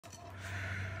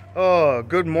Oh,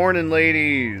 good morning,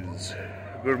 ladies.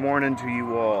 Good morning to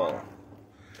you all.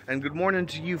 And good morning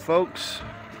to you folks.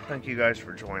 Thank you guys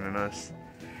for joining us.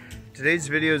 Today's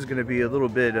video is going to be a little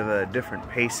bit of a different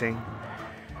pacing.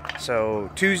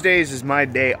 So, Tuesdays is my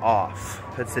day off.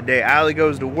 That's the day Allie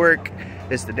goes to work.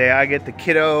 It's the day I get the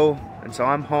kiddo. And so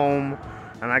I'm home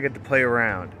and I get to play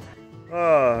around.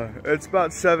 It's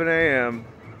about 7 a.m.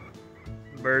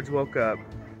 Birds woke up.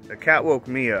 The cat woke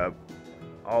me up.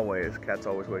 Always. Cat's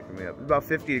always waking me up. It's about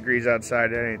 50 degrees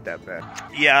outside. It ain't that bad.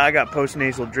 Yeah, I got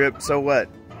postnasal drip. So what?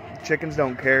 Chickens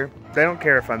don't care. They don't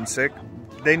care if I'm sick.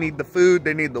 They need the food,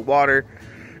 they need the water,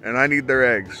 and I need their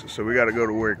eggs. So we gotta go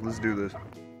to work. Let's do this.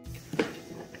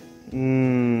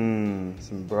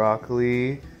 Some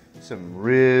broccoli, some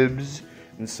ribs,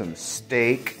 and some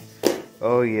steak.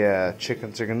 Oh yeah,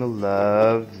 chickens are gonna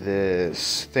love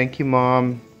this. Thank you,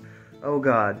 Mom. Oh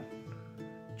God.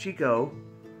 Chico.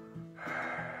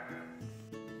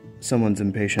 Someone's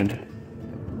impatient.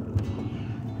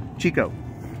 Chico.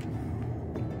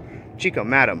 Chico,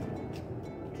 madam.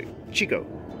 Chico.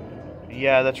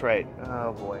 Yeah, that's right.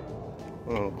 Oh boy.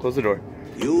 Oh, close the door.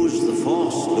 Use the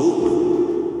force,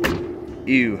 Luke.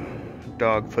 Ew.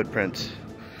 Dog footprints.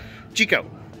 Chico,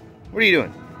 what are you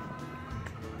doing?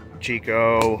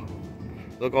 Chico.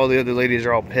 Look, all the other ladies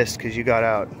are all pissed because you got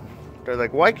out. They're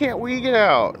like, why can't we get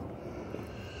out?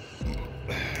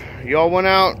 Y'all went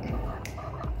out?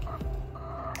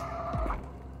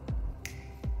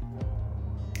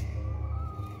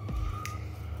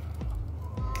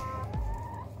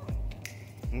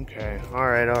 Okay,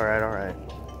 alright.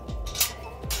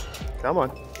 Come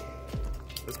on.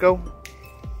 Let's go.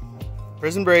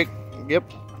 Prison break.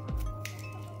 Yep.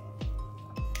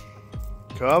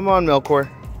 Come on, Melkor.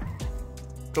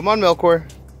 Come on, Melkor.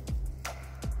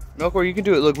 Melkor, you can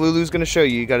do it. Look, Lulu's gonna show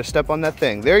you. You gotta step on that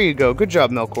thing. There you go. Good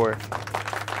job, Melkor.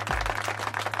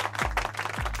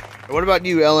 What about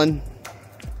you, Ellen?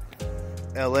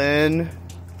 Ellen?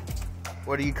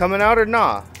 What, are you coming out or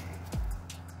nah?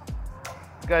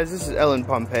 Guys, this is Ellen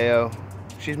Pompeo.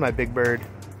 She's my big bird.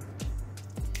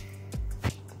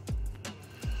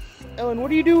 Ellen,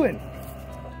 what are you doing?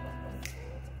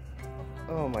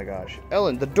 Oh my gosh.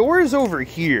 Ellen, the door is over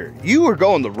here. You are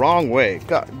going the wrong way.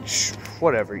 God,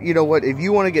 whatever. You know what? If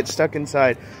you want to get stuck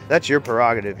inside, that's your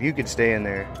prerogative. You could stay in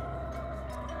there.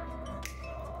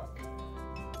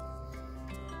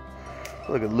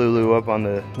 Look at Lulu up on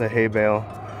the hay bale.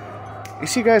 You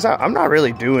see, guys, I'm not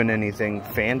really doing anything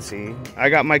fancy.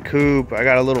 I got my coop. I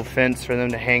got a little fence for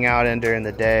them to hang out in during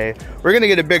the day. We're going to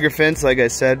get a bigger fence, like I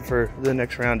said, for the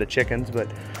next round of chickens.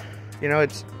 But, you know,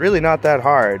 it's really not that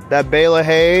hard. That bale of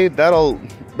hay,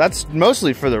 that's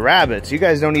mostly for the rabbits. You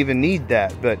guys don't even need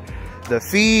that. But the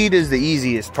feed is the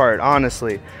easiest part,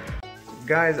 honestly.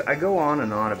 Guys, I go on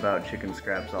and on about chicken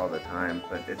scraps all the time,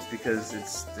 but it's because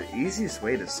it's the easiest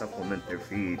way to supplement their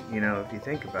feed. You know, if you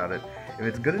think about it, if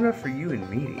it's good enough for you and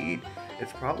me to eat,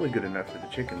 it's probably good enough for the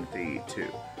chickens to eat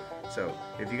too. So,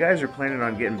 if you guys are planning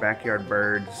on getting backyard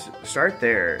birds, start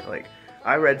there. Like,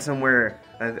 I read somewhere,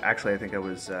 actually I think I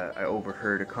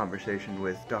overheard a conversation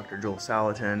with Dr. Joel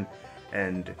Salatin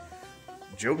and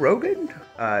Joe Rogan.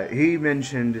 He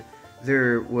mentioned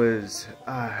there was,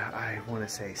 I want to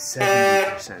say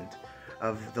 70%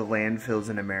 of the landfills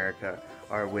in America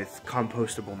are with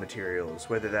compostable materials,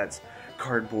 whether that's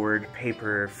cardboard,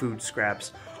 paper, food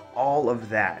scraps, all of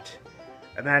that.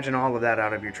 Imagine all of that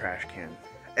out of your trash can.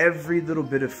 Every little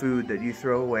bit of food that you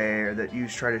throw away or that you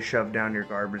try to shove down your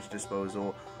garbage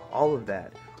disposal, all of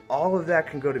that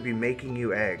can go to be making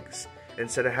you eggs,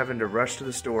 instead of having to rush to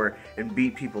the store and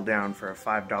beat people down for a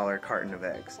 $5 carton of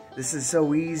eggs. This is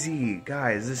so easy,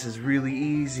 guys. This is really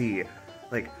easy.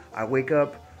 Like, I wake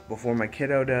up before my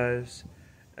kiddo does,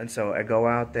 and so I go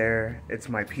out there. It's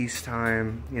my peace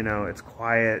time. You know, it's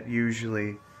quiet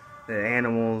usually. The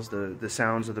animals, the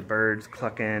sounds of the birds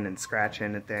clucking and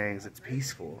scratching and things. It's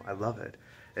peaceful. I love it.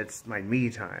 It's my me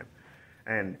time.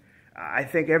 And I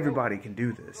think everybody can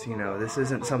do this. You know, this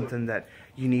isn't something that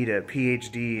you need a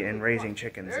PhD in raising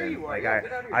chickens in. Like,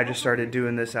 I just started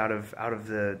doing this out of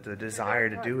the desire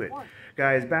to do it.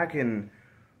 Guys, back in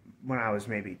when I was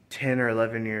maybe 10 or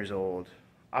 11 years old,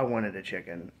 I wanted a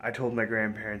chicken. I told my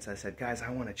grandparents, I said, guys,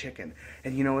 I want a chicken.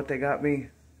 And you know what they got me?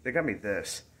 They got me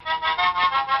this.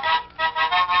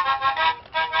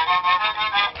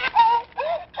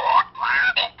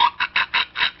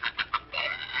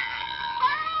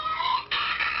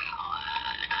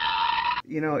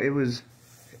 You know,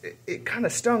 it kind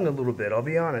of stung a little bit, I'll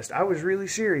be honest. I was really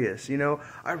serious, you know.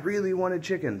 I really wanted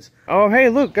chickens. Oh, hey,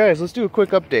 look, guys, let's do a quick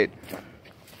update.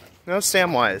 No,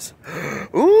 Samwise.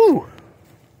 Ooh!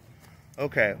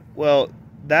 Okay, well,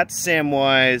 That's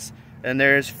Samwise, and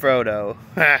there's Frodo.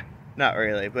 Not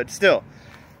really, but still.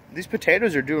 These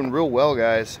potatoes are doing real well,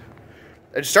 guys.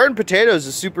 And starting potatoes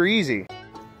is super easy.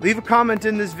 Leave a comment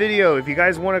in this video if you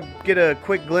guys want to get a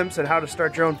quick glimpse at how to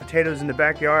start your own potatoes in the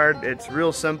backyard. It's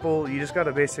real simple. You just got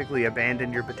to basically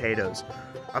abandon your potatoes.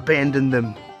 Abandon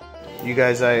them. You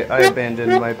guys, I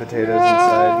abandoned my potatoes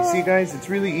inside. You see, guys, it's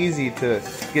really easy to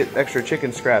get extra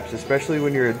chicken scraps, especially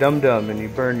when you're a dum-dum and you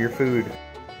burn your food.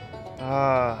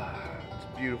 Ah, it's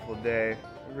a beautiful day. It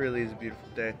really is a beautiful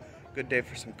day. Good day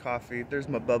for some coffee. There's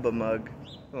my Bubba mug.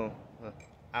 Oh,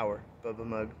 our Bubba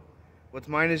mug. What's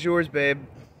mine is yours, babe.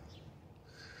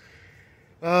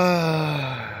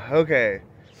 Okay.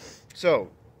 So,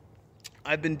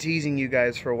 I've been teasing you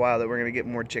guys for a while that we're going to get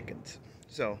more chickens.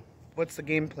 So, what's the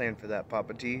game plan for that,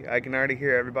 Papa T? I can already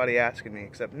hear everybody asking me,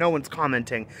 except no one's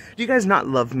commenting. Do you guys not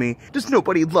love me? Does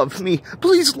nobody love me?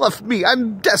 Please love me.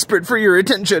 I'm desperate for your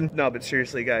attention. No, but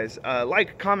seriously, guys,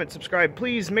 like, comment, subscribe.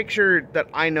 Please make sure that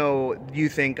I know you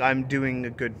think I'm doing a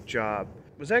good job.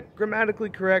 Was that grammatically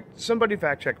correct? Somebody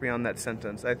fact check me on that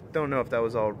sentence. I don't know if that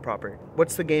was all proper.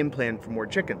 What's the game plan for more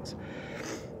chickens?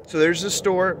 So there's a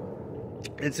store.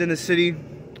 It's in a city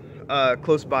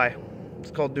close by.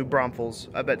 It's called New Braunfels.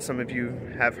 I bet some of you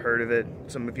have heard of it.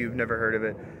 Some of you have never heard of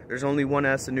it. There's only one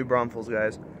S in New Braunfels,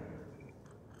 guys.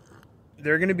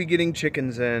 They're going to be getting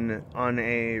chickens in on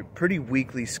a pretty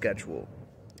weekly schedule.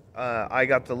 I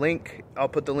got the link. I'll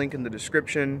put the link in the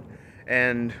description.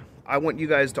 And I want you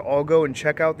guys to all go and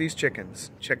check out these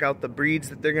chickens. Check out the breeds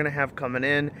that they're going to have coming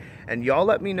in. And y'all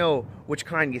let me know which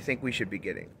kind you think we should be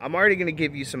getting. I'm already going to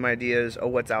give you some ideas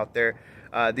of what's out there.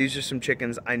 These are some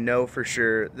chickens I know for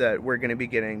sure that we're going to be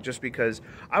getting just because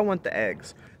I want the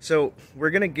eggs. So we're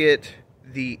going to get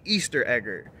the Easter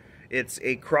egger. It's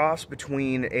a cross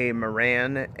between a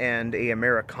Moran and a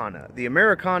Americana. The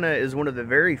Americana is one of the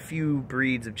very few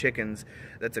breeds of chickens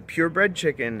that's a purebred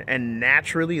chicken and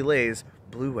naturally lays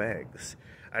blue eggs.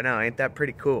 I know, ain't that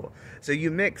pretty cool? So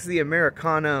you mix the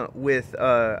Americana with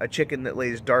a chicken that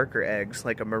lays darker eggs,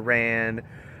 like a Moran,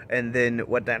 and then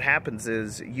what that happens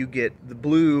is you get the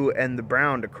blue and the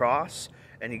brown to cross,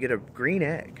 and you get a green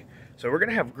egg. So we're going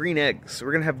to have green eggs.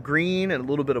 We're going to have green and a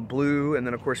little bit of blue, and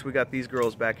then of course we got these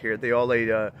girls back here. They all lay,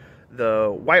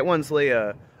 the white ones lay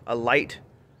a light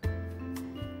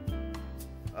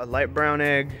brown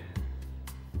egg.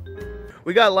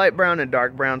 We got light brown and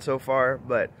dark brown so far,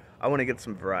 but I want to get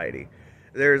some variety.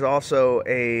 There's also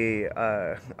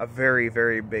a very,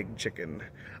 very big chicken.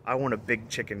 I want a big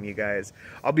chicken, you guys.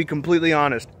 I'll be completely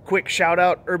honest. Quick shout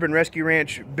out, Urban Rescue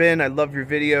Ranch. Ben, I love your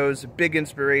videos. Big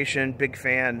inspiration, big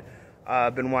fan.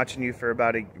 I've been watching you for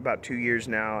about 2 years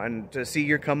now, and to see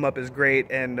your come up is great,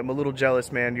 and I'm a little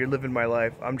jealous, man. You're living my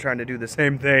life. I'm trying to do the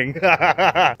same thing.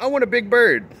 I want a big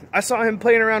bird. I saw him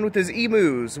playing around with his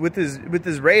emus, with his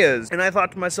rayas, and I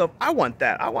thought to myself, I want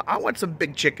that. I want some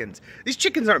big chickens. These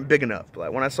chickens aren't big enough.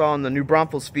 But when I saw on the New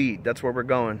Braunfels feed, that's where we're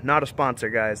going. Not a sponsor,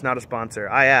 guys. Not a sponsor.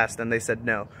 I asked, and they said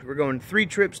no. We're going 3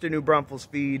 trips to New Braunfels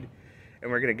feed,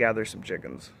 and we're going to gather some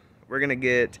chickens. We're going to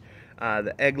get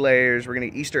the egg layers, we're going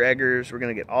to get Easter eggers, we're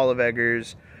going to get olive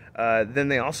eggers. Then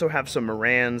they also have some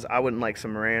Morans. I wouldn't like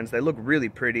some Morans. They look really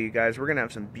pretty, guys. We're going to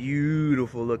have some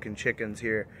beautiful looking chickens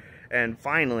here. And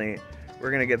finally,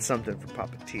 we're going to get something for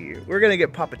Papa T. We're going to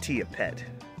get Papa T a pet.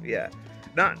 Yeah.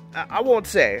 I won't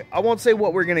say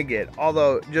what we're going to get.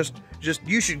 Although, just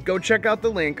you should go check out the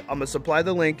link. I'm going to supply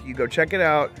the link. You go check it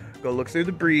out. Go look through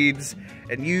the breeds,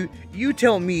 and you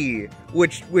tell me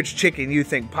which chicken you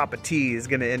think Papa T is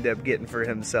gonna end up getting for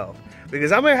himself.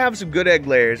 Because I'm gonna have some good egg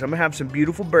layers, I'm gonna have some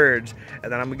beautiful birds,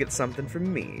 and then I'm gonna get something for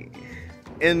me.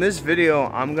 In this video,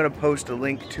 I'm gonna post a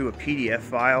link to a PDF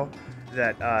file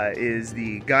that is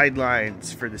the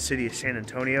guidelines for the city of San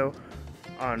Antonio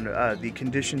on the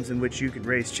conditions in which you can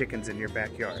raise chickens in your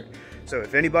backyard. So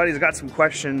if anybody's got some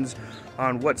questions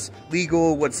on what's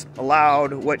legal, what's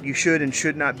allowed, what you should and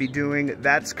should not be doing,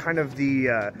 that's kind of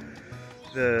the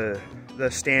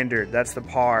standard, that's the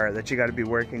par that you got to be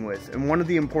working with. And one of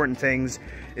the important things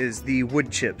is the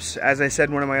wood chips. As I said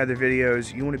in one of my other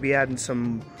videos, you want to be adding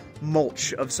some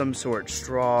mulch of some sort,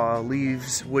 straw,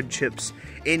 leaves, wood chips,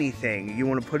 anything. You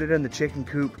want to put it in the chicken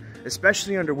coop,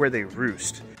 especially under where they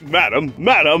roost. Madam,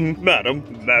 madam, madam,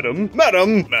 madam,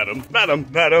 madam, madam, madam,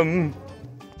 madam.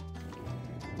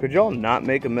 Could y'all not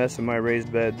make a mess in my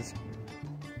raised beds?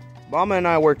 Mama and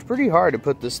I worked pretty hard to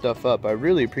put this stuff up. I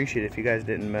really appreciate it if you guys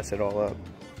didn't mess it all up.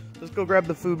 Let's go grab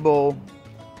the food bowl.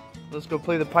 Let's go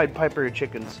play the Pied Piper of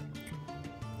chickens.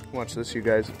 Watch this, you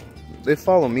guys. They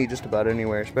follow me just about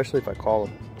anywhere, especially if I call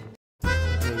them.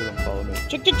 Maybe they don't follow me.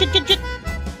 Chick, chick, chick, chick, chick.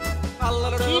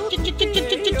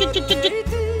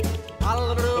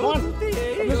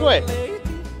 This way.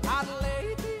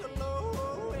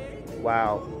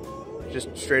 Wow.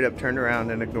 Just straight up turned around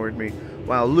and ignored me.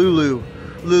 Wow, Lulu.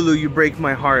 Lulu, you break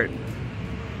my heart.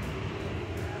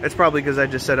 It's probably because I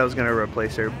just said I was going to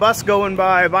replace her. Bus going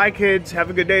by. Bye, kids. Have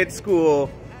a good day at school.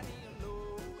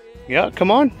 Yeah, come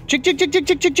on. Chick, chick, chick, chick,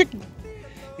 chick, chick, chick.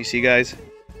 You see, guys?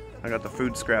 I got the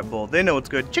food scrap bowl. They know it's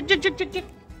good. Chick, chick, chick, chick, chick.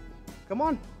 Come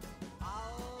on.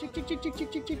 Chick, chick, chick, chick,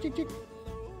 chick, chick, chick, chick, chick.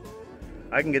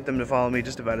 I can get them to follow me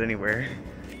just about anywhere.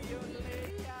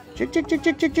 Chick, chick, chick,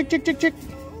 chick, chick, chick, chick, chick, chick.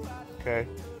 Okay.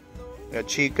 Got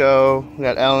Chico,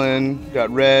 got Ellen, got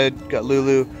Red, got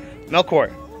Lulu.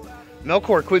 Melkor.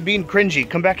 Melkor, quit being cringy.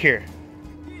 Come back here.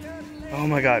 Oh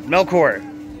my god. Melkor.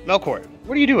 Melkor,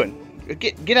 what are you doing?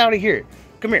 Get out of here.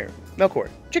 Come here. Melkor.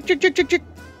 Chick, chick, chick, chick, chick.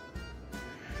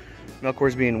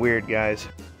 Melkor's being weird, guys.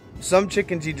 Some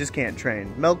chickens you just can't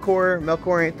train.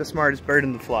 Melkor ain't the smartest bird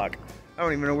in the flock. I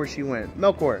don't even know where she went.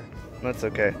 Melkor. That's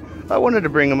okay. I wanted to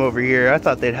bring them over here. I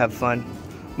thought they'd have fun.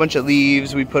 Bunch of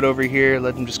leaves we put over here.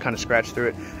 Let them just kind of scratch through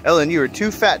it. Ellen, you are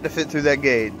too fat to fit through that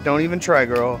gate. Don't even try,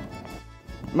 girl.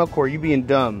 Melkor, you being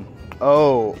dumb.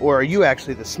 Oh, or are you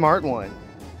actually the smart one?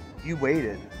 You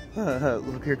waited.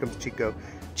 Look, here comes Chico.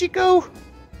 Chico!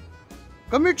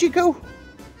 Come here, Chico!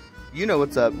 You know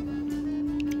what's up.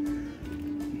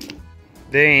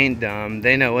 They ain't dumb.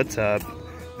 They know what's up.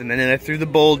 The minute I threw the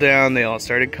bowl down, they all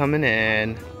started coming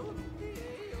in.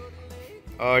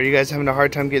 Oh, are you guys having a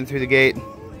hard time getting through the gate?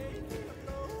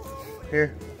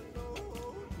 Here.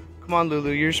 Come on,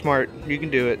 Lulu. You're smart. You can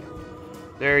do it.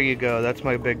 There you go. That's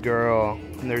my big girl.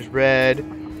 And there's Red.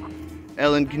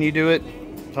 Ellen, can you do it?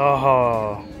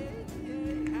 Oh.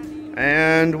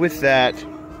 And with that,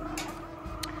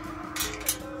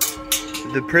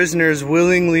 the prisoners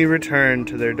willingly return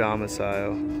to their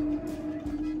domicile.